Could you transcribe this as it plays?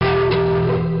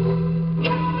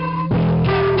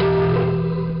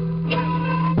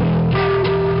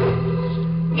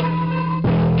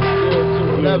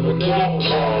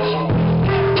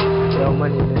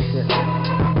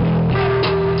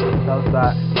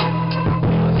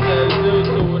said 0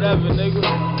 to whatever, nigga.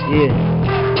 Yeah.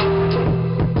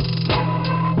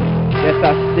 Yes,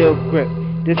 I still grip.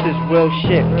 This is real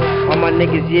shit. All my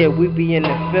niggas, yeah, we be in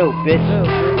the field, bitch.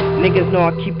 Niggas know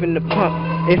I keep in the pump.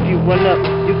 If you run up,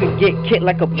 you can get kicked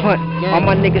like a punt. All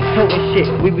my niggas toting shit,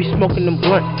 we be smoking them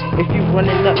blunts. If you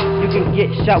running up, you can get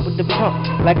shot with the pump.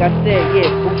 Like I said, yeah,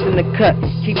 boots in the cut,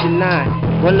 keep the 9.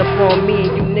 Run up on me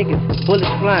and you niggas, bullets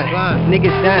flying.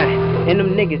 Niggas dying, and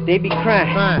them niggas, they be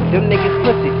crying. Them niggas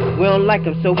pussy, we don't like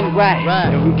them, so we ride.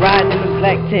 And we riding in the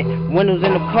black tent, windows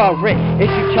in the car rent.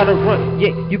 If you try to run, yeah,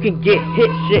 you can get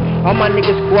hit, shit. All my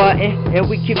niggas squatting, and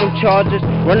we keep them charges.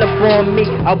 Run up on me,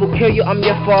 I will kill you, I'm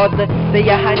your father. Say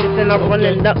your highness, and I'm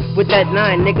running up with that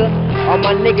 9, nigga. All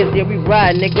my niggas, yeah, we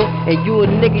ride, nigga. And you a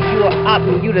nigga, you a op,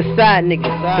 and you the side nigga.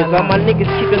 Cause all my niggas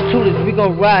keep them toolers, we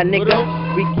gon' ride, nigga.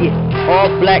 We get all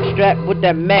black strap with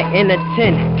that Mac and a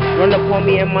 10. Run up on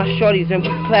me and my shorties, and we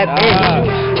clap in.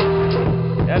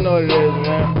 Y'all know what it is,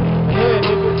 man. Yeah,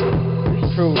 nigga.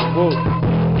 It's true, boo.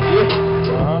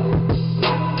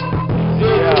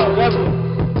 Yeah. Whatever.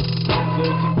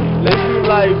 Let me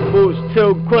like boots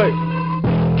till quick.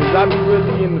 Cause I be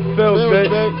really in the field, bitch.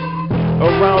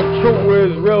 Around Troup where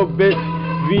it's real, bitch.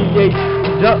 V8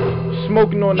 duck,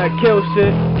 smoking on that kill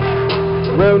shit.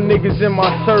 Real niggas in my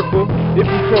circle. If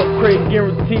you talk crazy,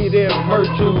 guarantee they'll hurt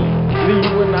you. Leave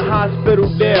you in the hospital,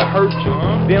 they'll hurt you.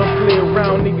 They don't play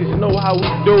around, niggas know how we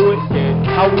do it,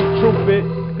 how we troop it.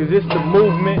 Cause it's the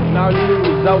movement. Now you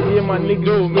niggas out here, my niggas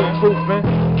still trooping.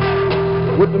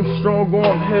 With them strong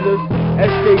arm hitters.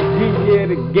 SKG, yeah,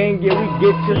 the gang, yeah, we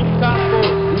get you.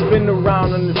 We been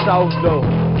around in the south though.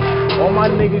 All my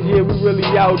niggas, yeah, we really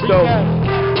out though.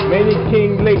 Manny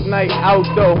King late night out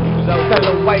though.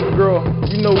 Telling white girl,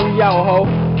 you know we out, ho.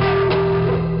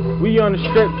 We on the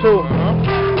strip too.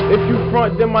 If you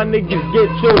front, then my niggas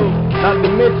get you. Not to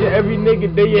mention every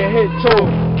nigga they a hit too.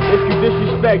 If you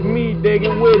disrespect me, they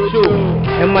get with you.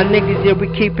 And my niggas, yeah, we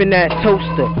keepin' that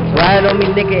toaster. Ride on me,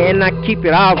 nigga, and I keep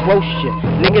it, I'll roast you.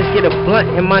 Niggas get a blunt,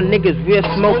 and my niggas real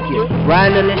smoke you.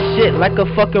 Riding on this shit like a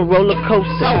fucking roller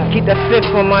coaster. Keep that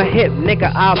fifth on my hip,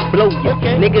 nigga, I'll blow you.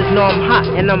 Niggas know I'm hot,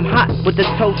 and I'm hot with the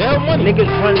toaster. Niggas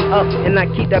run up, and I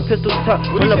keep that pistol tucked.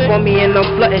 Run up on me, and I'm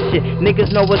flooding shit.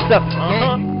 Niggas know what's up.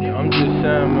 I'm just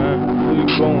saying, man. Free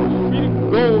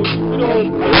goons.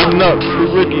 Free nuts. Free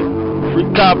Ricky. Free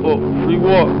Capo. Free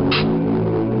Walk.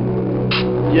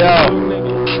 Yo,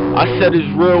 I said it's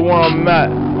real where I'm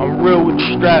at. I'm real with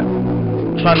the strap.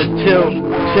 Trying to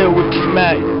chill with the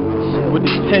Mac. With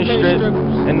the 10 strip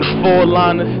and the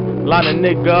 4-liners. Line a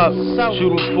nigga up. Shoot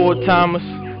them 4-timers.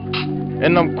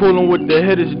 And I'm coolin' with the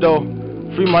hitters though.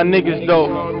 Free my niggas though.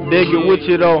 They get with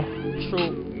you though.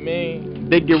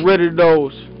 They get rid of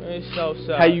those.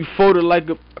 How you fold it like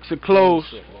a box of clothes.